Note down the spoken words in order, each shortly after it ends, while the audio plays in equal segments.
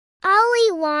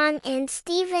Ali Wong and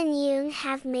Yeun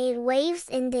have made waves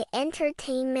in the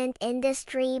entertainment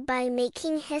industry by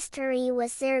making history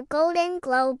with their Golden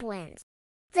Globe wins.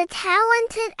 The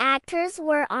talented actors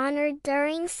were honored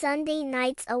during Sunday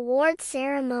night's award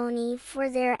ceremony for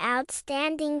their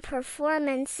outstanding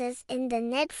performances in the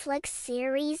Netflix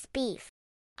series Beef.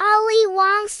 Ali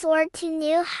Wong soared to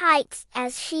new heights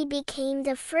as she became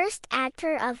the first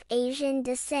actor of Asian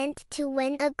descent to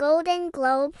win a Golden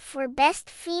Globe for Best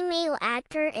Female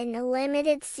Actor in a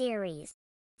Limited Series.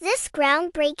 This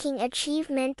groundbreaking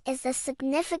achievement is a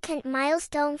significant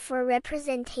milestone for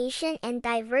representation and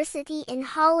diversity in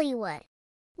Hollywood.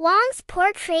 Wong's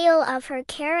portrayal of her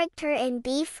character in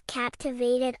Beef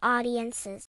captivated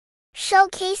audiences,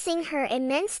 showcasing her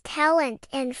immense talent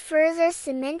and further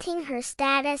cementing her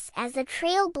status as a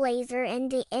trailblazer in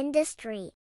the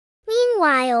industry.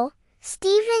 Meanwhile,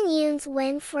 Yeun's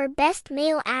win for Best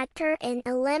Male Actor in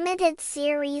a Limited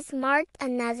Series marked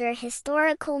another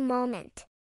historical moment,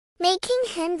 making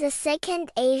him the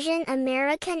second Asian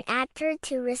American actor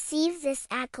to receive this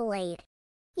accolade.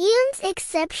 Yeun's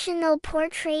exceptional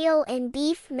portrayal in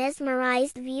Beef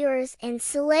mesmerized viewers and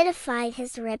solidified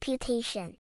his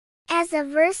reputation as a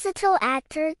versatile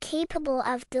actor capable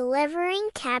of delivering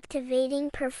captivating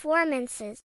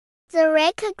performances. The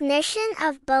recognition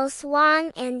of both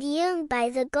Wong and Yeun by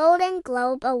the Golden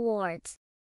Globe Awards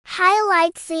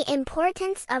highlights the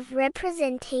importance of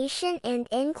representation and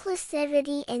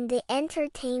inclusivity in the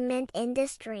entertainment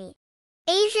industry.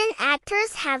 Asian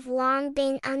actors have long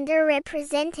been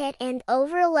underrepresented and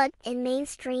overlooked in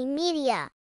mainstream media,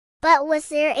 but with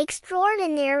their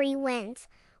extraordinary wins,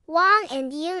 Wong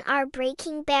and Yeun are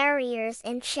breaking barriers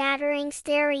and shattering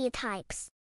stereotypes.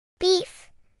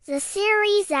 Beef, the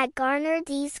series that garnered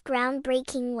these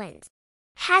groundbreaking wins,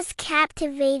 has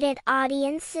captivated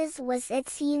audiences with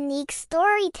its unique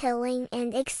storytelling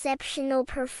and exceptional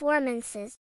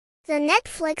performances. The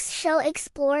Netflix show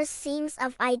explores themes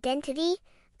of identity,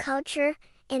 culture,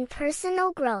 and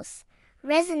personal growth,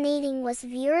 resonating with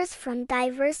viewers from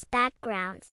diverse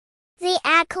backgrounds. The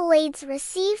accolades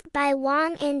received by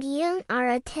Wong and Yeun are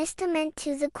a testament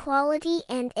to the quality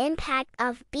and impact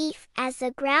of Beef as a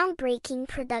groundbreaking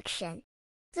production.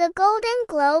 The Golden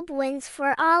Globe wins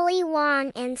for Ali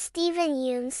Wong and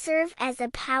Yeun serve as a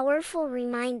powerful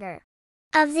reminder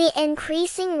of the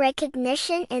increasing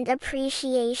recognition and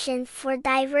appreciation for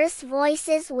diverse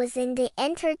voices within the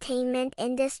entertainment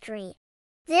industry.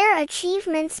 Their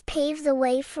achievements pave the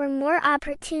way for more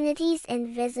opportunities and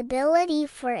visibility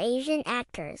for Asian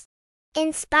actors,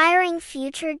 inspiring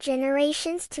future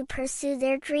generations to pursue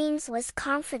their dreams with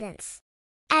confidence.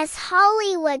 As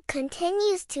Hollywood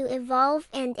continues to evolve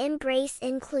and embrace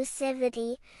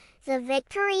inclusivity, the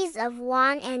victories of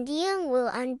Wong and Yeun will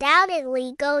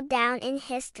undoubtedly go down in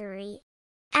history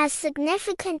as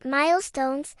significant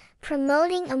milestones,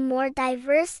 promoting a more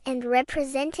diverse and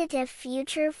representative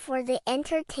future for the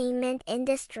entertainment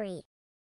industry.